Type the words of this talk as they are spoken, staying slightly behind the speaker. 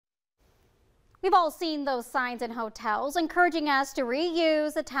We've all seen those signs in hotels encouraging us to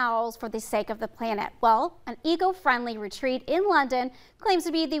reuse the towels for the sake of the planet. Well, an eco-friendly retreat in London claims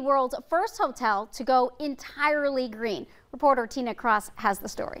to be the world's first hotel to go entirely green. Reporter Tina Cross has the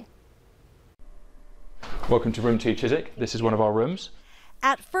story. Welcome to Room 2 Chiswick. This is one of our rooms.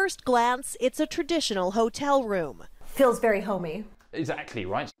 At first glance, it's a traditional hotel room. Feels very homey. Exactly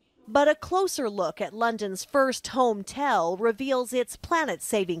right. But a closer look at London's first home-tel reveals its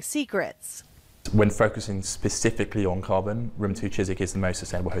planet-saving secrets. When focusing specifically on carbon, Room 2 Chiswick is the most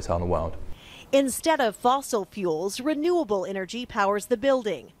sustainable hotel in the world. Instead of fossil fuels, renewable energy powers the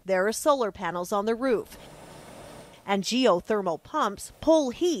building. There are solar panels on the roof, and geothermal pumps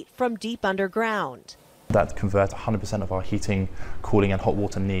pull heat from deep underground. That convert 100% of our heating, cooling and hot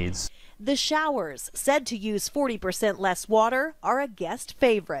water needs. The showers, said to use 40% less water, are a guest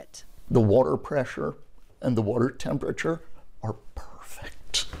favorite. The water pressure and the water temperature are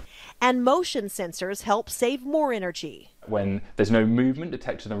perfect. And motion sensors help save more energy. When there's no movement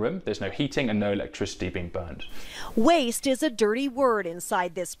detected in the room, there's no heating and no electricity being burned. Waste is a dirty word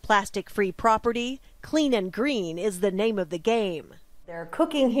inside this plastic-free property. Clean and green is the name of the game. They're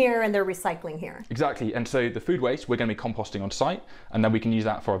cooking here and they're recycling here. Exactly, and so the food waste we're going to be composting on site, and then we can use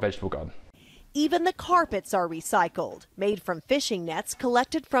that for our vegetable garden. Even the carpets are recycled, made from fishing nets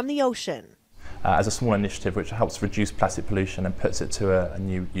collected from the ocean. As a small initiative which helps reduce plastic pollution and puts it to a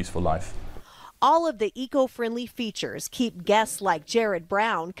new useful life. All of the eco-friendly features keep guests like Jared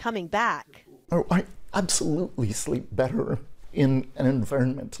Brown coming back. Oh, I absolutely sleep better in an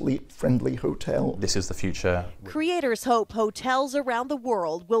environmentally friendly hotel. This is the future. Creators hope hotels around the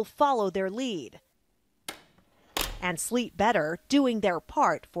world will follow their lead and sleep better, doing their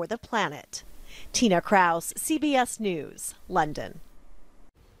part for the planet. Tina Kraus, CBS News, London.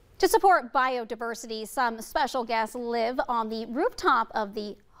 To support biodiversity, some special guests live on the rooftop of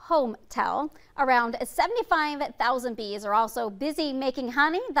the home-tel. Around 75,000 bees are also busy making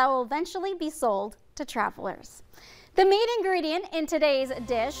honey that will eventually be sold to travelers. The main ingredient in today's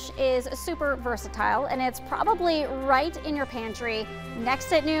dish is super versatile, and it's probably right in your pantry.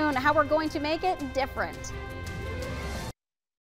 Next at noon, how we're going to make it different.